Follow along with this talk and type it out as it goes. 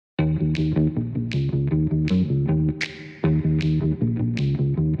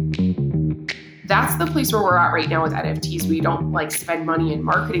that's the place where we're at right now with NFTs. We don't like spend money in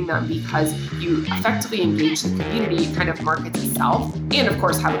marketing them because you effectively engage the community, it kind of markets itself, and of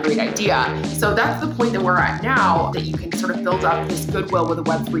course have a great idea. So that's the point that we're at now, that you can sort of build up this goodwill with a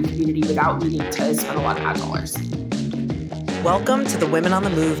Web3 community without needing to spend a lot of ad dollars. Welcome to the Women on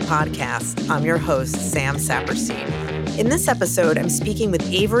the Move podcast. I'm your host, Sam Saperstein. In this episode, I'm speaking with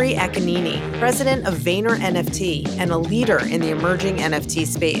Avery Akkineni, president of Vayner NFT and a leader in the emerging NFT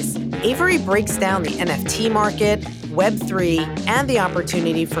space. Avery breaks down the NFT market, Web3, and the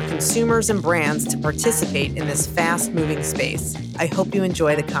opportunity for consumers and brands to participate in this fast-moving space. I hope you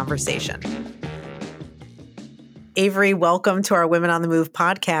enjoy the conversation. Avery, welcome to our Women on the Move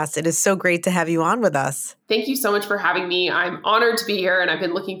podcast. It is so great to have you on with us. Thank you so much for having me. I'm honored to be here, and I've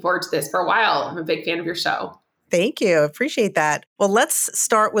been looking forward to this for a while. I'm a big fan of your show. Thank you. Appreciate that. Well, let's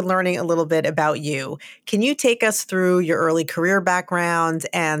start with learning a little bit about you. Can you take us through your early career background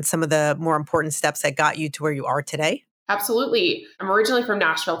and some of the more important steps that got you to where you are today? Absolutely. I'm originally from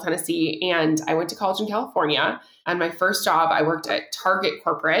Nashville, Tennessee, and I went to college in California. And my first job, I worked at Target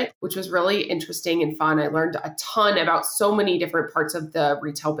Corporate, which was really interesting and fun. I learned a ton about so many different parts of the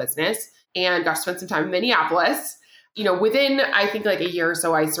retail business and got to spend some time in Minneapolis. Within, I think like a year or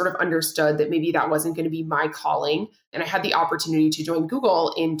so, I sort of understood that maybe that wasn't going to be my calling. And I had the opportunity to join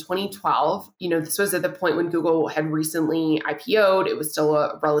Google in 2012. This was at the point when Google had recently IPO'd. It was still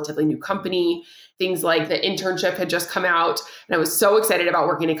a relatively new company. Things like the internship had just come out. And I was so excited about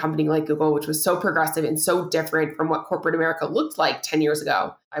working in a company like Google, which was so progressive and so different from what corporate America looked like 10 years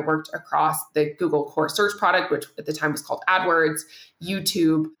ago. I worked across the Google core search product, which at the time was called AdWords,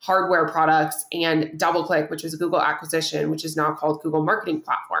 YouTube, hardware products, and DoubleClick, which was a Google acquisition, which is now called Google Marketing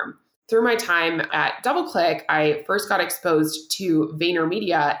Platform. Through my time at DoubleClick, I first got exposed to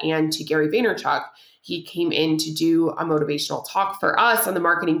VaynerMedia and to Gary Vaynerchuk. He came in to do a motivational talk for us on the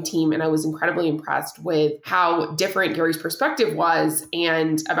marketing team, and I was incredibly impressed with how different Gary's perspective was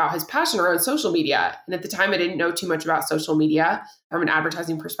and about his passion around social media. And at the time, I didn't know too much about social media. From an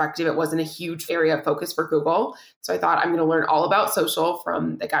advertising perspective, it wasn't a huge area of focus for Google. So I thought I'm going to learn all about social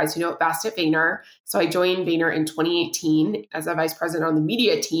from the guys who know it best at Vayner. So I joined Vayner in 2018 as a vice president on the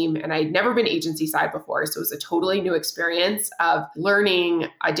media team, and I'd never been agency side before. So it was a totally new experience of learning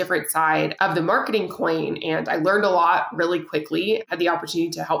a different side of the marketing coin. And I learned a lot really quickly, had the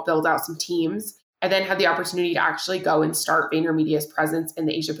opportunity to help build out some teams. I then had the opportunity to actually go and start VaynerMedia's presence in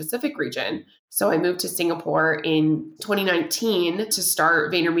the Asia Pacific region. So I moved to Singapore in 2019 to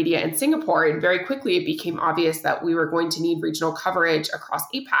start VaynerMedia in Singapore. And very quickly, it became obvious that we were going to need regional coverage across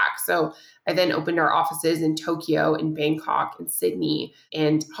APAC. So I then opened our offices in Tokyo, in Bangkok, in Sydney,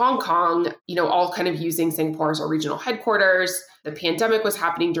 and Hong Kong, all kind of using Singapore as our regional headquarters. The pandemic was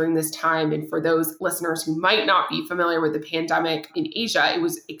happening during this time. And for those listeners who might not be familiar with the pandemic in Asia, it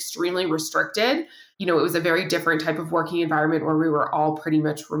was extremely restricted. It was a very different type of working environment where we were all pretty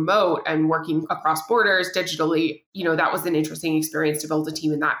much remote and working across borders digitally. That was an interesting experience to build a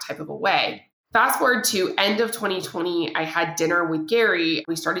team in that type of a way. Fast forward to end of 2020, I had dinner with Gary.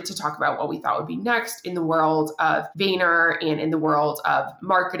 We started to talk about what we thought would be next in the world of Vayner and in the world of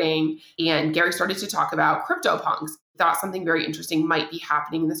marketing. And Gary started to talk about CryptoPunks. Thought something very interesting might be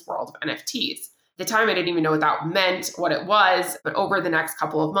happening in this world of NFTs. At the time, I didn't even know what that meant, what it was. But over the next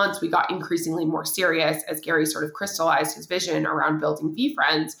couple of months, we got increasingly more serious as Gary sort of crystallized his vision around building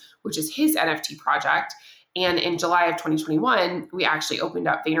VeeFriends, which is his NFT project. And in July of 2021, we actually opened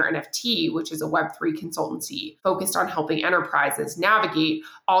up Vayner NFT, which is a Web3 consultancy focused on helping enterprises navigate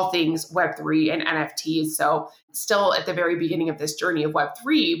all things Web3 and NFTs. So still at the very beginning of this journey of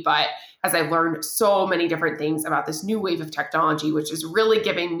Web3, but as I've learned so many different things about this new wave of technology, which is really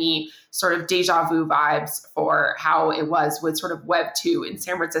giving me sort of deja vu vibes for how it was with sort of Web 2 in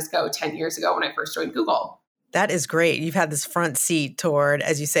San Francisco 10 years ago when I first joined Google. That is great. You've had this front seat toward,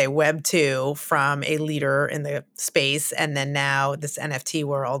 as you say, Web 2 from a leader in the space, and then now this NFT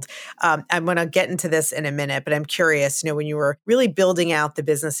world. I'm going to get into this in a minute, but I'm curious, when you were really building out the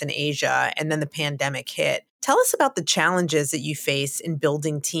business in Asia and then the pandemic hit, tell us about the challenges that you face in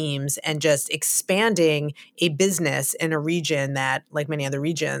building teams and just expanding a business in a region that, like many other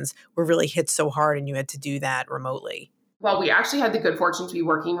regions, were really hit so hard and you had to do that remotely. Well, we actually had the good fortune to be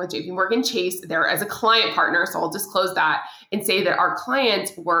working with JPMorgan Chase there as a client partner. So I'll disclose that and say that our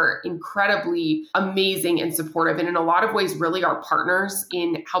clients were incredibly amazing and supportive, and in a lot of ways, really our partners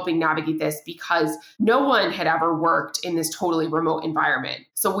in helping navigate this, because no one had ever worked in this totally remote environment.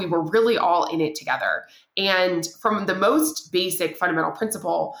 So we were really all in it together. And from the most basic fundamental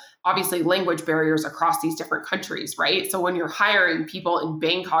principle, obviously language barriers across these different countries, right? So when you're hiring people in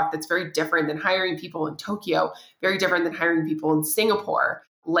Bangkok, that's very different than hiring people in Tokyo, very different than hiring people in Singapore.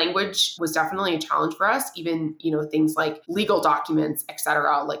 Language was definitely a challenge for us, even, things like legal documents, et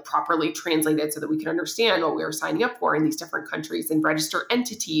cetera, like properly translated so that we could understand what we were signing up for in these different countries and register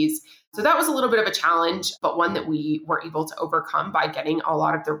entities. So that was a little bit of a challenge, but one that we were able to overcome by getting a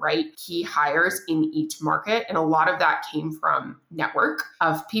lot of the right key hires in each market. And a lot of that came from network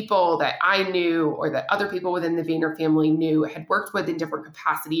of people that I knew or that other people within the Vayner family knew, had worked with in different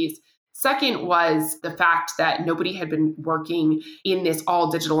capacities. Second was the fact that nobody had been working in this all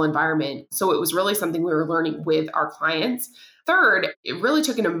digital environment. So it was really something we were learning with our clients. Third, it really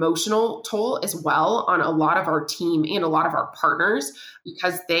took an emotional toll as well on a lot of our team and a lot of our partners,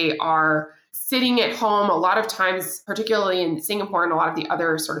 because they are sitting at home a lot of times, particularly in Singapore and a lot of the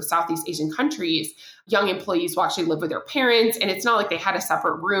other sort of Southeast Asian countries. Young employees will actually live with their parents, and it's not like they had a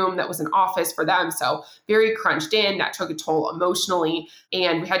separate room that was an office for them. So very crunched in. That took a toll emotionally.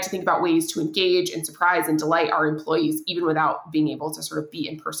 And we had to think about ways to engage and surprise and delight our employees, even without being able to sort of be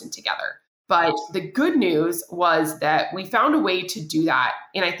in person together. But the good news was that we found a way to do that.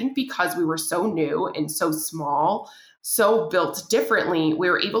 And I think because we were so new and so small, so built differently, we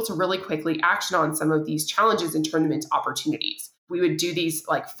were able to really quickly action on some of these challenges and turn them into opportunities. We would do these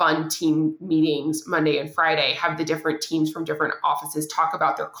like fun team meetings Monday and Friday, have the different teams from different offices talk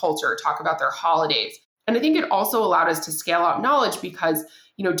about their culture, talk about their holidays. And I think it also allowed us to scale out knowledge because,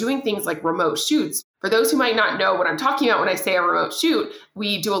 doing things like remote shoots, for those who might not know what I'm talking about when I say a remote shoot,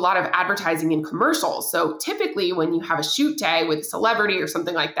 we do a lot of advertising and commercials. So typically when you have a shoot day with a celebrity or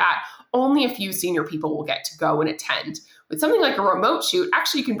something like that, only a few senior people will get to go and attend. With something like a remote shoot,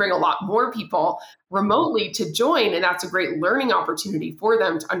 actually you can bring a lot more people remotely to join. And that's a great learning opportunity for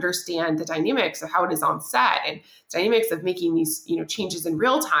them to understand the dynamics of how it is on set and dynamics of making these, changes in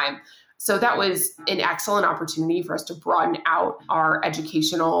real time. So that was an excellent opportunity for us to broaden out our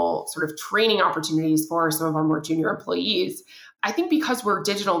educational sort of training opportunities for some of our more junior employees. I think because we're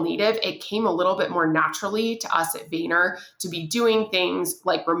digital native, it came a little bit more naturally to us at Vayner to be doing things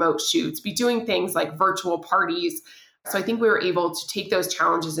like remote shoots, be doing things like virtual parties. So I think we were able to take those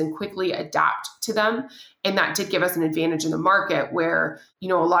challenges and quickly adapt to them. And that did give us an advantage in the market where, a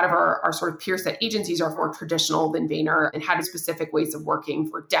lot of our sort of peer set agencies are more traditional than Vayner and had specific ways of working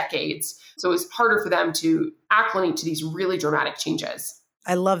for decades. So it was harder for them to acclimate to these really dramatic changes.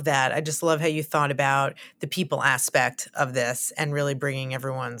 I love that. I just love how you thought about the people aspect of this and really bringing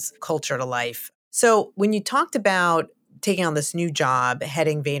everyone's culture to life. So when you talked about taking on this new job,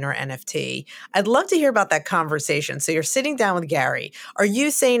 heading Vayner NFT, I'd love to hear about that conversation. So you're sitting down with Gary. Are you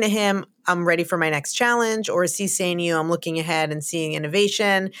saying to him, I'm ready for my next challenge? Or is he saying to you, I'm looking ahead and seeing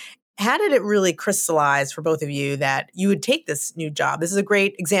innovation? How did it really crystallize for both of you that you would take this new job? This is a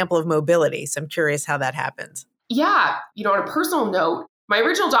great example of mobility. So I'm curious how that happened. Yeah. On a personal note, my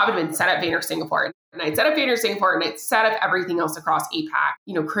original job had been set up Vayner Singapore. And I'd set up Vayner Singapore and I'd set up everything else across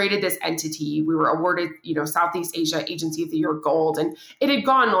APAC, created this entity. We were awarded, Southeast Asia Agency of the Year Gold. And it had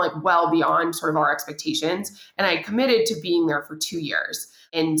gone well beyond sort of our expectations. And I committed to being there for 2 years.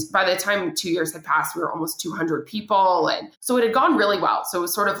 And by the time 2 years had passed, we were almost 200 people. And so it had gone really well. So it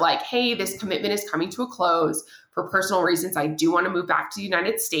was sort of like, hey, this commitment is coming to a close. For personal reasons, I do want to move back to the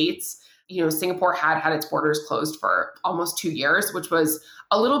United States. Singapore had its borders closed for almost 2 years, which was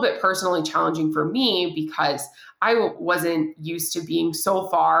a little bit personally challenging for me because I wasn't used to being so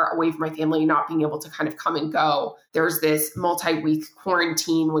far away from my family and not being able to kind of come and go. There's this multi-week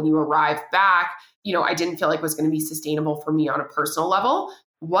quarantine when you arrive back. I didn't feel like it was going to be sustainable for me on a personal level.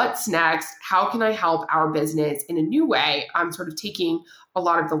 What's next? How can I help our business in a new way? I'm sort of taking a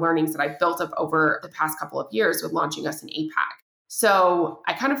lot of the learnings that I've built up over the past couple of years with launching us in APAC. So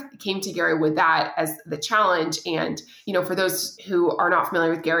I kind of came to Gary with that as the challenge. And, for those who are not familiar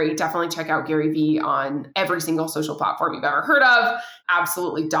with Gary, definitely check out Gary Vee on every single social platform you've ever heard of.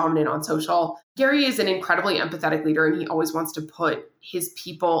 Absolutely dominant on social. Gary is an incredibly empathetic leader, and he always wants to put his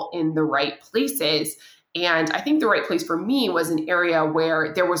people in the right places. And I think the right place for me was an area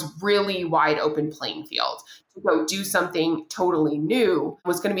where there was really wide open playing field. To go do something totally new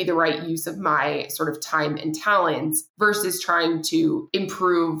was going to be the right use of my sort of time and talents versus trying to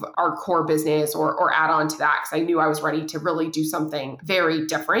improve our core business or add on to that, because I knew I was ready to really do something very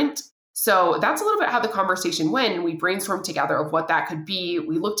different. So that's a little bit how the conversation went. And we brainstormed together of what that could be.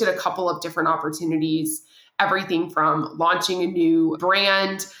 We looked at a couple of different opportunities, everything from launching a new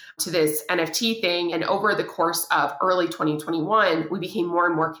brand to this NFT thing. And over the course of early 2021, we became more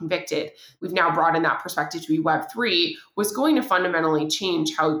and more convicted. We've now brought in that perspective to be Web3 was going to fundamentally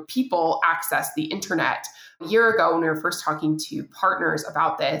change how people access the internet. A year ago, when we were first talking to partners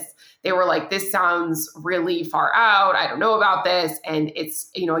about this, they were like, this sounds really far out. I don't know about this. And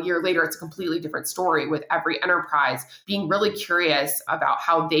it's, a year later, it's a completely different story with every enterprise being really curious about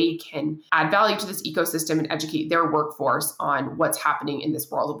how they can add value to this ecosystem and educate their workforce on what's happening in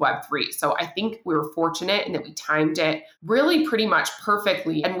this world of Web3. So I think we were fortunate in that we timed it really pretty much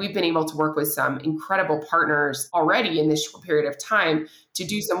perfectly. And we've been able to work with some incredible partners already in this short period of time to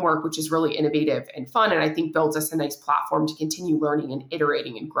do some work which is really innovative and fun. And I think builds us a nice platform to continue learning and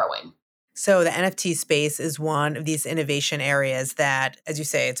iterating and growing. So the NFT space is one of these innovation areas that, as you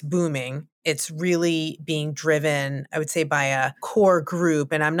say, it's booming. It's really being driven, I would say, by a core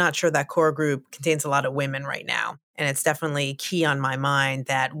group. And I'm not sure that core group contains a lot of women right now. And it's definitely key on my mind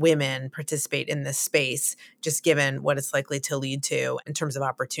that women participate in this space, just given what it's likely to lead to in terms of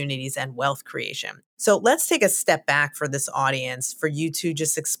opportunities and wealth creation. So let's take a step back for this audience, for you to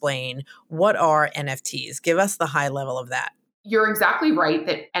just explain, what are NFTs? Give us the high level of that. You're exactly right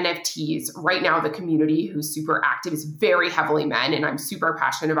that NFTs, right now, the community who's super active is very heavily men, and I'm super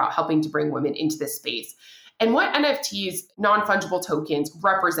passionate about helping to bring women into this space. And what NFTs, non-fungible tokens,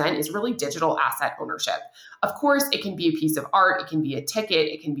 represent is really digital asset ownership. Of course, it can be a piece of art, it can be a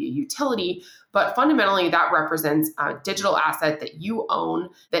ticket, it can be a utility, but fundamentally that represents a digital asset that you own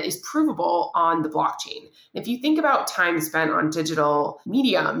that is provable on the blockchain. If you think about time spent on digital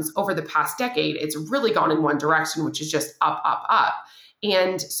mediums over the past decade, it's really gone in one direction, which is just up, up, up.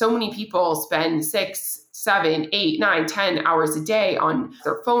 And so many people spend 6, 7, 8, 9, 10 hours a day on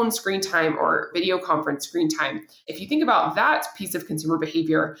their phone screen time or video conference screen time. If you think about that piece of consumer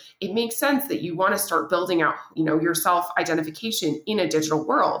behavior, it makes sense that you want to start building out, your self-identification in a digital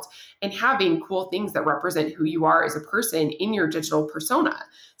world and having cool things that represent who you are as a person in your digital persona.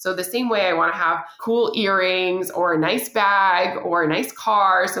 So the same way I want to have cool earrings or a nice bag or a nice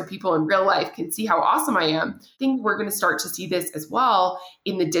car so people in real life can see how awesome I am, I think we're going to start to see this as well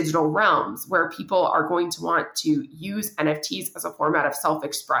in the digital realms where people are going to want to use NFTs as a format of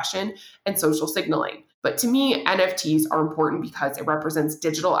self-expression and social signaling. But to me, NFTs are important because it represents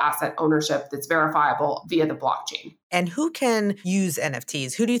digital asset ownership that's verifiable via the blockchain. And who can use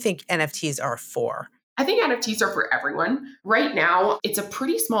NFTs? Who do you think NFTs are for? I think NFTs are for everyone. Right now, it's a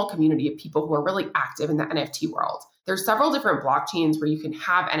pretty small community of people who are really active in the NFT world. There's several different blockchains where you can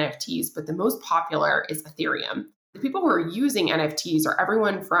have NFTs, but the most popular is Ethereum. The people who are using NFTs are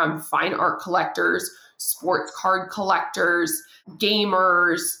everyone from fine art collectors, sports card collectors,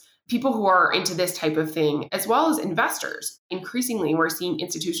 gamers, people who are into this type of thing, as well as investors. Increasingly, we're seeing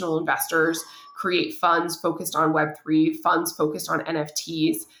institutional investors create funds focused on Web3, funds focused on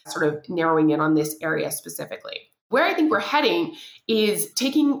NFTs, sort of narrowing in on this area specifically. Where I think we're heading is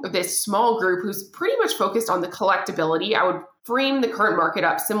taking this small group who's pretty much focused on the collectability. I would frame the current market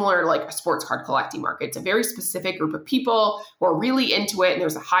up similar to like a sports card collecting market. It's a very specific group of people who are really into it, and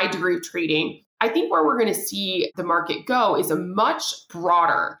there's a high degree of trading. I think where we're going to see the market go is a much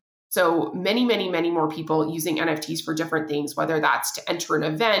broader. So many, many, many more people using NFTs for different things, whether that's to enter an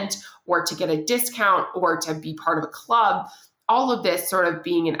event or to get a discount or to be part of a club. All of this sort of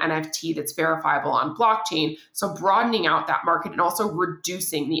being an NFT that's verifiable on blockchain. So broadening out that market and also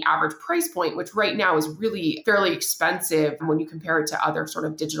reducing the average price point, which right now is really fairly expensive when you compare it to other sort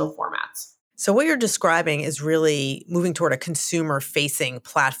of digital formats. So what you're describing is really moving toward a consumer-facing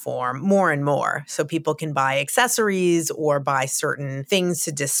platform more and more. So people can buy accessories or buy certain things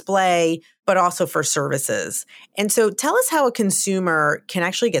to display, but also for services. And so tell us how a consumer can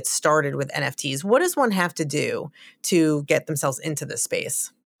actually get started with NFTs. What does one have to do to get themselves into this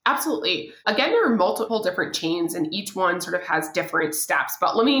space? Absolutely. Again, there are multiple different chains and each one sort of has different steps,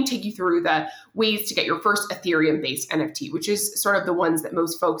 but let me take you through the ways to get your first Ethereum-based NFT, which is sort of the ones that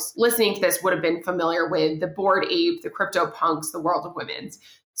most folks listening to this would have been familiar with, the Bored Ape, the CryptoPunks, the World of Women's.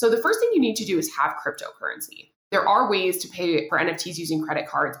 So the first thing you need to do is have cryptocurrency. There are ways to pay for NFTs using credit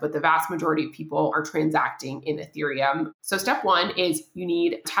cards, but the vast majority of people are transacting in Ethereum. So step one is you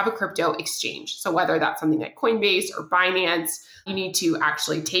need to have a crypto exchange. So whether that's something like Coinbase or Binance, you need to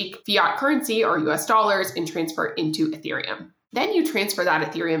actually take fiat currency or US dollars and transfer it into Ethereum. Then you transfer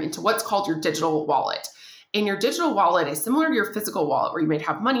that Ethereum into what's called your digital wallet. And your digital wallet is similar to your physical wallet where you might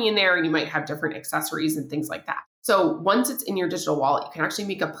have money in there and you might have different accessories and things like that. So once it's in your digital wallet, you can actually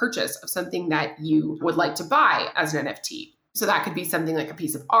make a purchase of something that you would like to buy as an NFT. So that could be something like a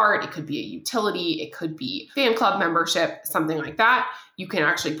piece of art, it could be a utility, it could be fan club membership, something like that. You can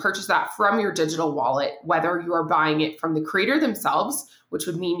actually purchase that from your digital wallet, whether you are buying it from the creator themselves, which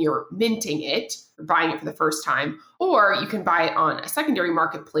would mean you're minting it, or buying it for the first time, or you can buy it on a secondary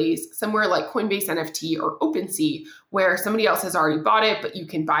marketplace, somewhere like Coinbase NFT or OpenSea, where somebody else has already bought it, but you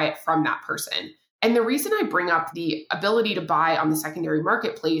can buy it from that person. And the reason I bring up the ability to buy on the secondary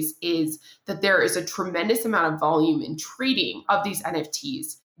marketplace is that there is a tremendous amount of volume in trading of these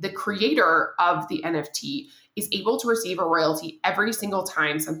NFTs. The creator of the NFT is able to receive a royalty every single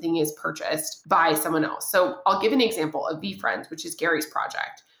time something is purchased by someone else. So I'll give an example of VeeFriends, which is Gary's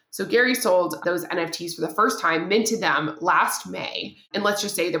project. So Gary sold those NFTs for the first time, minted them last May. And let's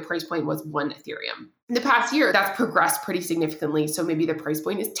just say the price point was 1 Ethereum. In the past year, that's progressed pretty significantly. So maybe the price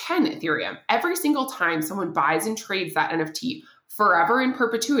point is 10 Ethereum. Every single time someone buys and trades that NFT forever in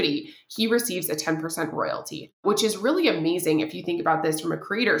perpetuity, he receives a 10% royalty, which is really amazing if you think about this from a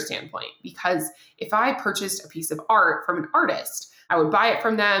creator standpoint. Because if I purchased a piece of art from an artist, I would buy it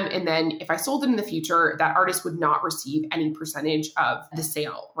from them. And then if I sold it in the future, that artist would not receive any percentage of the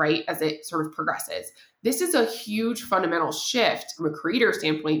sale, right? As it sort of progresses. This is a huge fundamental shift from a creator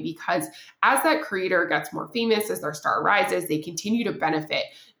standpoint, because as that creator gets more famous, as their star rises, they continue to benefit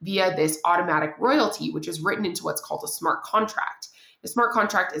via this automatic royalty, which is written into what's called a smart contract. The smart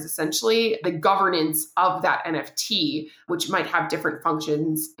contract is essentially the governance of that NFT, which might have different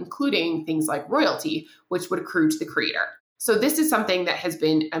functions, including things like royalty, which would accrue to the creator. So this is something that has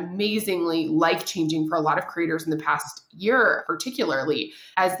been amazingly life-changing for a lot of creators in the past year, particularly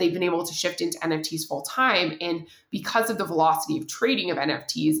as they've been able to shift into NFTs full time. And because of the velocity of trading of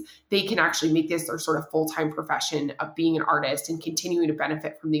NFTs, they can actually make this their sort of full-time profession of being an artist and continuing to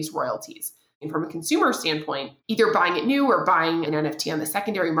benefit from these royalties. And from a consumer standpoint, either buying it new or buying an NFT on the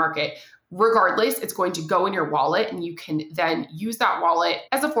secondary market, regardless, it's going to go in your wallet, and you can then use that wallet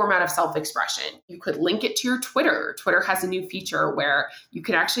as a format of self-expression. You could link it to your Twitter. Twitter has a new feature where you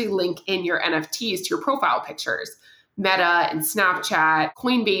can actually link in your NFTs to your profile pictures. Meta and Snapchat,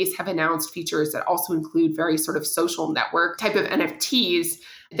 Coinbase have announced features that also include very sort of social network type of NFTs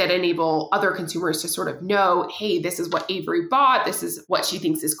that enable other consumers to sort of know, hey, this is what Avery bought. This is what she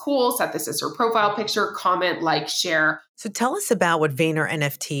thinks is cool. Set this as her profile picture, comment, like, share. So tell us about what Vayner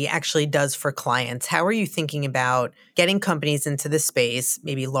NFT actually does for clients. How are you thinking about getting companies into this space,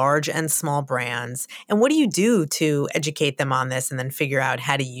 maybe large and small brands? And what do you do to educate them on this and then figure out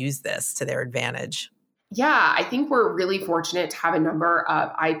how to use this to their advantage? Yeah, I think we're really fortunate to have a number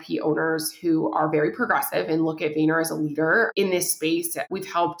of IP owners who are very progressive and look at Vayner as a leader in this space. We've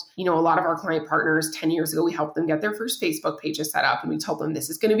helped, a lot of our client partners 10 years ago, we helped them get their first Facebook pages set up, and we told them this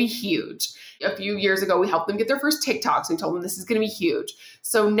is going to be huge. A few years ago, we helped them get their first TikToks, and we told them this is going to be huge.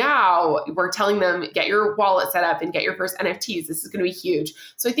 So now we're telling them, get your wallet set up and get your first NFTs. This is going to be huge.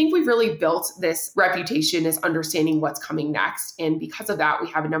 So I think we've really built this reputation as understanding what's coming next. And because of that, we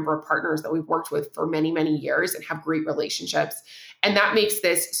have a number of partners that we've worked with for many, many years and have great relationships. And that makes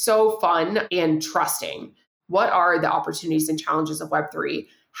this so fun and trusting. What are the opportunities and challenges of Web3?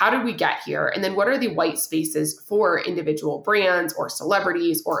 How did we get here? And then what are the white spaces for individual brands or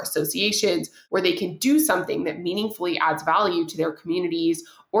celebrities or associations where they can do something that meaningfully adds value to their communities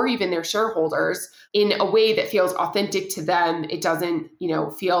or even their shareholders in a way that feels authentic to them? It doesn't,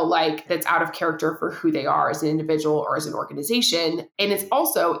 feel like that's out of character for who they are as an individual or as an organization. And it's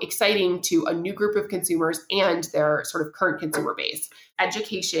also exciting to a new group of consumers and their sort of current consumer base.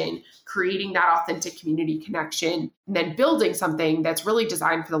 Education, creating that authentic community connection, and then building something that's really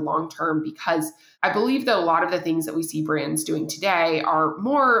designed for the long term, because I believe that a lot of the things that we see brands doing today are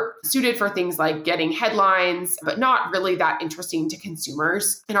more suited for things like getting headlines, but not really that interesting to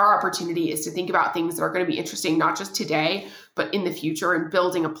consumers. And our opportunity is to think about things that are going to be interesting, not just today, but in the future, and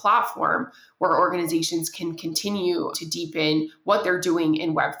building a platform where organizations can continue to deepen what they're doing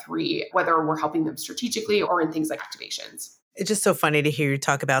in Web3, whether we're helping them strategically or in things like activations. It's just so funny to hear you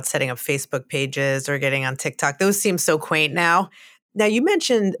talk about setting up Facebook pages or getting on TikTok. Those seem so quaint now. Now, you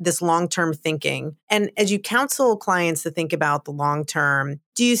mentioned this long-term thinking. And as you counsel clients to think about the long term,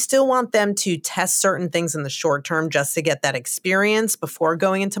 do you still want them to test certain things in the short term just to get that experience before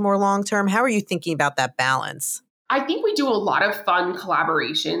going into more long term? How are you thinking about that balance? I think we do a lot of fun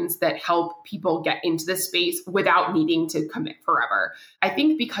collaborations that help people get into the space without needing to commit forever. I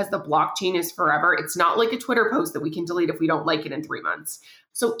think because the blockchain is forever, it's not like a Twitter post that we can delete if we don't like it in 3 months.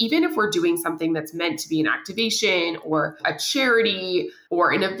 So even if we're doing something that's meant to be an activation or a charity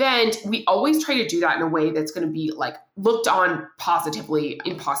or an event, we always try to do that in a way that's going to be like looked on positively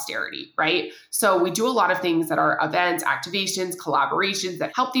in posterity, right? So we do a lot of things that are events, activations, collaborations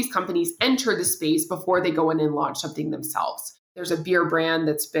that help these companies enter the space before they go in and launch something themselves. There's a beer brand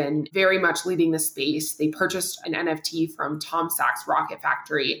that's been very much leading the space. They purchased an NFT from Tom Sachs Rocket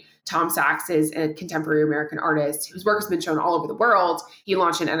Factory. Tom Sachs is a contemporary American artist whose work has been shown all over the world. He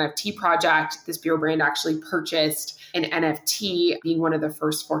launched an NFT project. This beer brand actually purchased an NFT, being one of the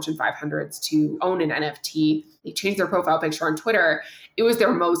first Fortune 500s to own an NFT. They changed their profile picture on Twitter. It was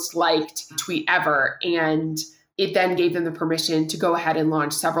their most liked tweet ever. And it then gave them the permission to go ahead and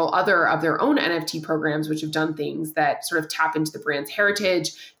launch several other of their own NFT programs, which have done things that sort of tap into the brand's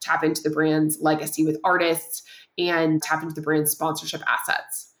heritage, tap into the brand's legacy with artists, and tap into the brand's sponsorship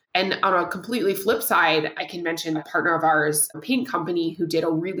assets. And on a completely flip side, I can mention a partner of ours, a paint company, who did a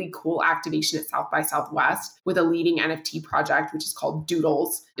really cool activation at South by Southwest with a leading NFT project, which is called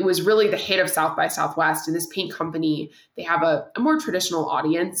Doodles. It was really the hit of South by Southwest. And this paint company, they have a more traditional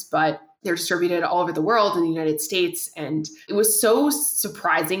audience, but they're distributed all over the world in the United States. And it was so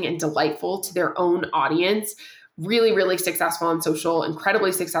surprising and delightful to their own audience. Really, really successful on social,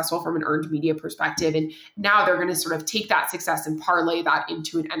 incredibly successful from an earned media perspective. And now they're going to sort of take that success and parlay that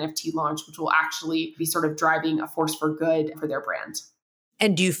into an NFT launch, which will actually be sort of driving a force for good for their brand.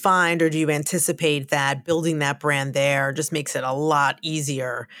 And do you find or do you anticipate that building that brand there just makes it a lot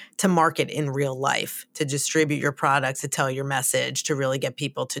easier to market in real life, to distribute your products, to tell your message, to really get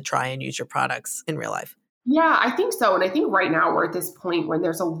people to try and use your products in real life? Yeah, I think so. And I think right now we're at this point when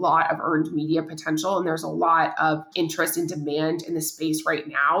there's a lot of earned media potential and there's a lot of interest and demand in the space right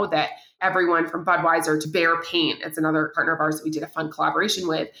now that everyone from Budweiser to Behr Paint, it's another partner of ours that we did a fun collaboration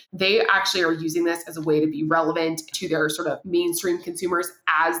with, they actually are using this as a way to be relevant to their sort of mainstream consumers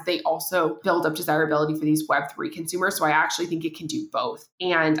as they also build up desirability for these Web3 consumers. So I actually think it can do both.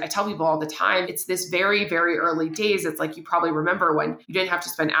 And I tell people all the time, it's this very, very early days. It's like you probably remember when you didn't have to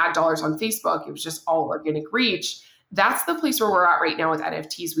spend ad dollars on Facebook. It was just all organic reach. That's the place where we're at right now with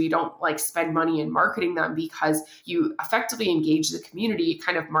NFTs. We don't like spend money in marketing them because you effectively engage the community. It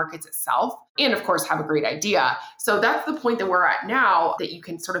kind of markets itself and of course have a great idea. So that's the point that we're at now, that you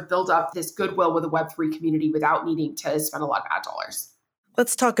can sort of build up this goodwill with a Web3 community without needing to spend a lot of ad dollars.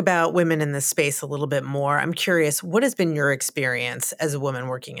 Let's talk about women in this space a little bit more. I'm curious, what has been your experience as a woman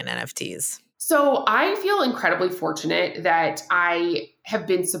working in NFTs? So I feel incredibly fortunate that I have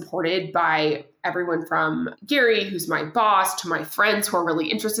been supported by everyone from Gary, who's my boss, to my friends who are really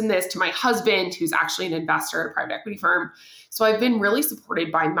interested in this, to my husband, who's actually an investor at a private equity firm. So I've been really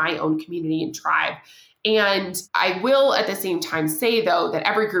supported by my own community and tribe. And I will at the same time say, though, that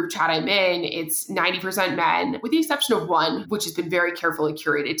every group chat I'm in, it's 90% men, with the exception of one, which has been very carefully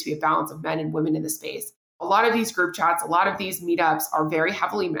curated to be a balance of men and women in the space. A lot of these group chats, a lot of these meetups are very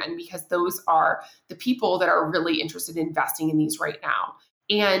heavily men because those are the people that are really interested in investing in these right now.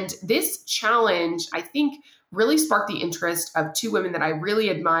 And this challenge, I think, really sparked the interest of two women that I really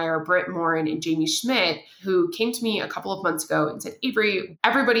admire, Britt Morin and Jamie Schmidt, who came to me a couple of months ago and said, Avery,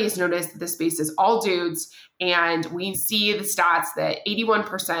 everybody has noticed that this space is all dudes. And we see the stats that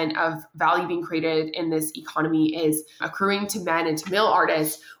 81% of value being created in this economy is accruing to men and to male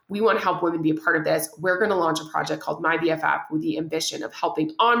artists. We want to help women be a part of this. We're going to launch a project called My BFF with the ambition of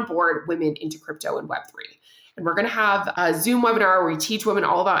helping onboard women into crypto and Web3. And we're going to have a Zoom webinar where we teach women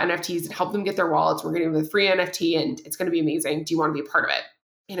all about NFTs and help them get their wallets. We're going to give them a free NFT and it's going to be amazing. Do you want to be a part of it?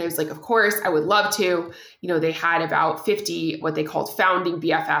 And I was like, of course, I would love to. You know, they had about 50, what they called founding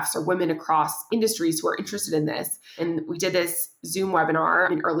BFFs, or women across industries who are interested in this. And we did this Zoom webinar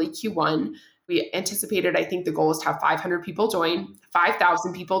in early Q1. We anticipated, I think the goal is to have 500 people join,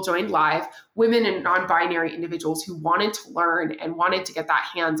 5,000 people joined live, women and non-binary individuals who wanted to learn and wanted to get that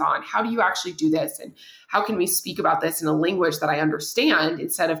hands-on. How do you actually do this? And how can we speak about this in a language that I understand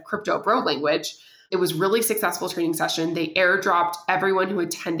instead of crypto bro language? It was really successful training session. They airdropped everyone who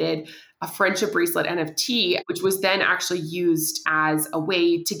attended a friendship bracelet NFT, which was then actually used as a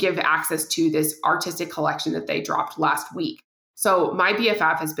way to give access to this artistic collection that they dropped last week. So My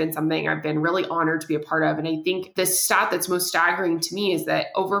BFF has been something I've been really honored to be a part of. And I think the stat that's most staggering to me is that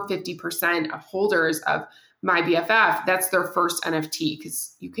over 50% of holders of My BFF, that's their first NFT,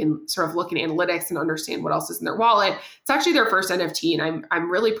 because you can sort of look in analytics and understand what else is in their wallet. It's actually their first NFT. And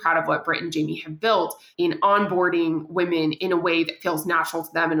I'm really proud of what Britt and Jamie have built in onboarding women in a way that feels natural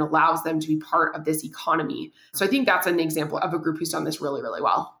to them and allows them to be part of this economy. So I think that's an example of a group who's done this really, really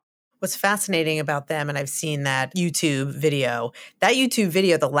well. What's fascinating about them, and I've seen that YouTube video,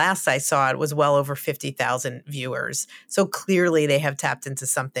 the last I saw it was well over 50,000 viewers. So clearly they have tapped into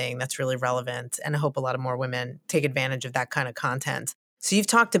something that's really relevant. And I hope a lot of more women take advantage of that kind of content. So you've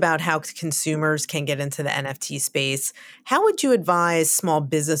talked about how consumers can get into the NFT space. How would you advise small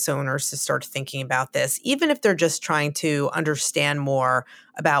business owners to start thinking about this, even if they're just trying to understand more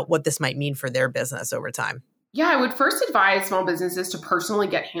about what this might mean for their business over time? Yeah, I would first advise small businesses to personally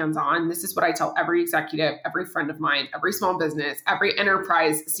get hands-on. This is what I tell every executive, every friend of mine, every small business, every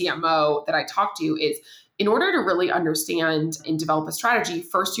enterprise CMO that I talk to is in order to really understand and develop a strategy,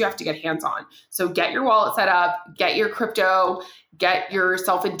 first you have to get hands-on. So get your wallet set up, get your crypto, get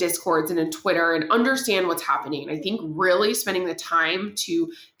yourself in Discords and in Twitter and understand what's happening. And I think really spending the time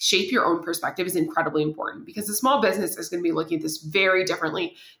to shape your own perspective is incredibly important because a small business is going to be looking at this very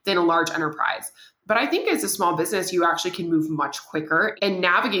differently than a large enterprise. But I think as a small business, you actually can move much quicker and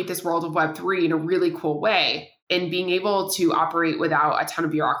navigate this world of Web3 in a really cool way. And being able to operate without a ton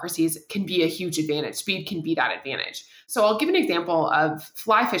of bureaucracies can be a huge advantage. Speed can be that advantage. So I'll give an example of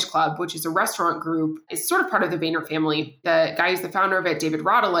Fly Fish Club, which is a restaurant group. It's sort of part of the Vayner family. The guy who's the founder of it, David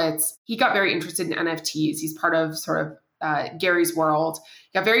Rodolitz, he got very interested in NFTs. He's part of sort of Gary's world.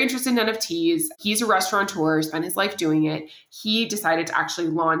 He got very interested in NFTs. He's a restaurateur, spent his life doing it. He decided to actually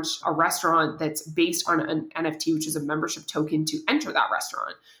launch a restaurant that's based on an NFT, which is a membership token to enter that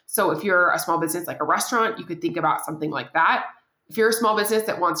restaurant. So if you're a small business like a restaurant, you could think about something like that. If you're a small business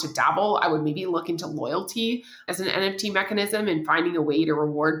that wants to dabble, I would maybe look into loyalty as an NFT mechanism and finding a way to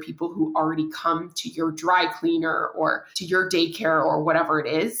reward people who already come to your dry cleaner or to your daycare or whatever it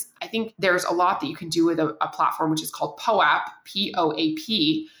is. I think there's a lot that you can do with a platform which is called POAP,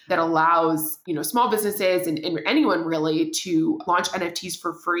 P-O-A-P, that allows small businesses and anyone really to launch NFTs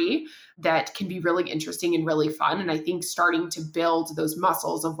for free that can be really interesting and really fun. And I think starting to build those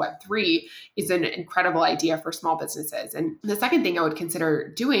muscles of Web3 is an incredible idea for small businesses. And the second thing I would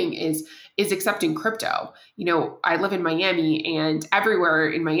consider doing is accepting crypto. I live in Miami, and everywhere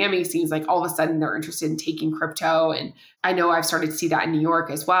in Miami seems like all of a sudden they're interested in taking crypto. And I know I've started to see that in New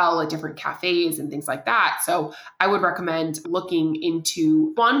York as well at different cafes and things like that. So I would recommend looking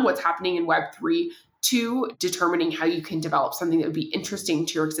into, one, what's happening in Web3, two, determining how you can develop something that would be interesting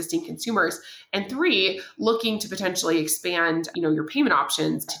to your existing consumers, and three, looking to potentially expand, your payment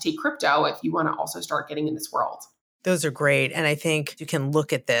options to take crypto if you want to also start getting in this world. Those are great. And I think you can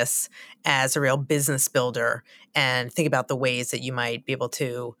look at this as a real business builder and think about the ways that you might be able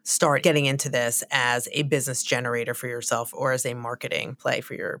to start getting into this as a business generator for yourself or as a marketing play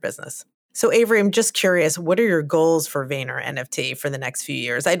for your business. So Avery, I'm just curious, what are your goals for Vayner NFT for the next few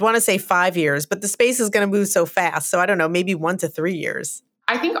years? I'd want to say 5 years, but the space is going to move so fast. So I don't know, maybe 1 to 3 years.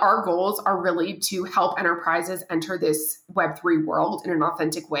 I think our goals are really to help enterprises enter this Web3 world in an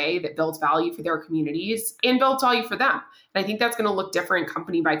authentic way that builds value for their communities and builds value for them. And I think that's going to look different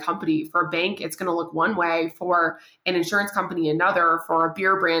company by company. For a bank, it's going to look one way. For an insurance company, another. For a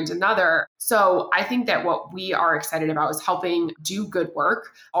beer brand, another. So I think that what we are excited about is helping do good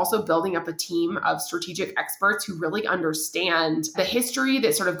work, also building up a team of strategic experts who really understand the history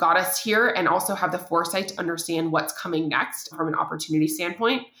that sort of got us here and also have the foresight to understand what's coming next from an opportunity standpoint.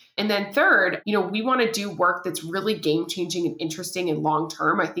 And then third, we want to do work that's really game-changing and interesting and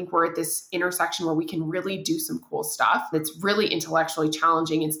long-term. I think we're at this intersection where we can really do some cool stuff that's really intellectually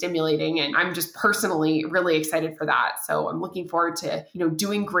challenging and stimulating. And I'm just personally really excited for that. So I'm looking forward to,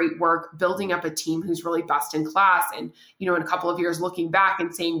 doing great work, building up a team who's really best in class. And, in a couple of years looking back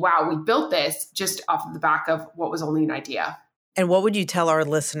and saying, wow, we built this just off of the back of what was only an idea. And what would you tell our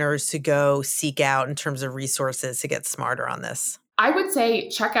listeners to go seek out in terms of resources to get smarter on this? I would say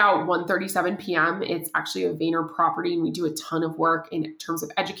check out 1:37 p.m. It's actually a Vayner property, and we do a ton of work in terms of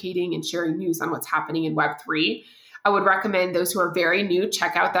educating and sharing news on what's happening in Web3. I would recommend those who are very new,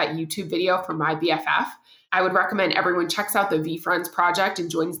 check out that YouTube video from my BFF. I would recommend everyone checks out the VeeFriends project and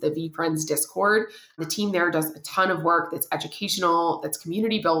joins the VeeFriends Discord. The team there does a ton of work that's educational, that's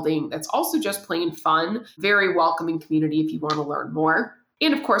community building, that's also just plain fun, very welcoming community if you want to learn more.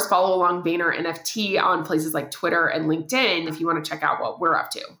 And of course, follow along Vayner NFT on places like Twitter and LinkedIn if you want to check out what we're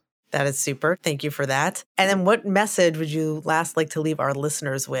up to. That is super. Thank you for that. And then what message would you last like to leave our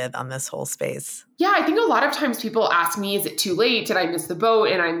listeners with on this whole space? Yeah, I think a lot of times people ask me, is it too late? Did I miss the boat?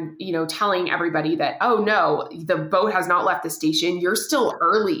 And I'm, telling everybody that, oh no, the boat has not left the station. You're still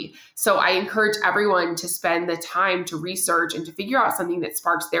early. So I encourage everyone to spend the time to research and to figure out something that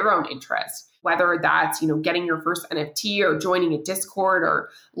sparks their own interest. Whether that's, getting your first NFT or joining a Discord or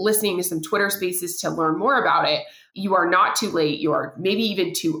listening to some Twitter spaces to learn more about it. You are not too late. You are maybe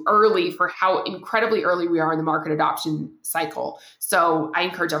even too early for how incredibly early we are in the market adoption cycle. So I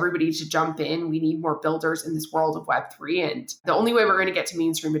encourage everybody to jump in. We need more builders in this world of Web3. And the only way we're going to get to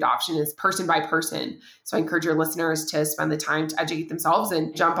mainstream adoption is person by person. So I encourage your listeners to spend the time to educate themselves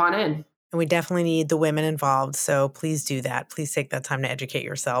and jump on in. And we definitely need the women involved. So please do that. Please take that time to educate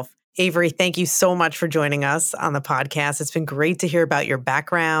yourself. Avery, thank you so much for joining us on the podcast. It's been great to hear about your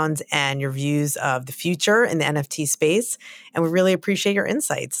background and your views of the future in the NFT space. And we really appreciate your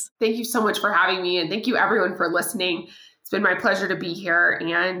insights. Thank you so much for having me. And thank you everyone for listening. It's been my pleasure to be here.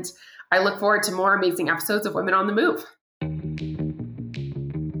 And I look forward to more amazing episodes of Women on the Move.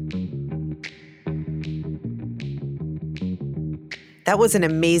 That was an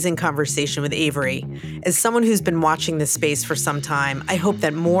amazing conversation with Avery. As someone who's been watching this space for some time, I hope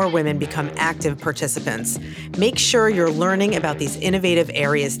that more women become active participants. Make sure you're learning about these innovative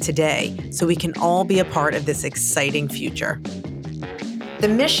areas today so we can all be a part of this exciting future. The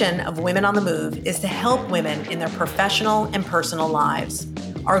mission of Women on the Move is to help women in their professional and personal lives.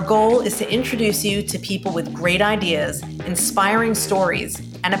 Our goal is to introduce you to people with great ideas, inspiring stories,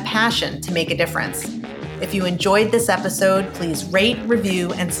 and a passion to make a difference. If you enjoyed this episode, please rate,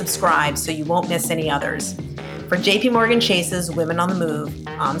 review, and subscribe so you won't miss any others. For JP Morgan Chase's Women on the Move,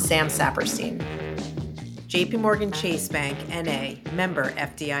 I'm Sam Saperstein. JP Morgan Chase Bank, N.A., member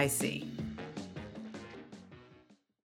FDIC.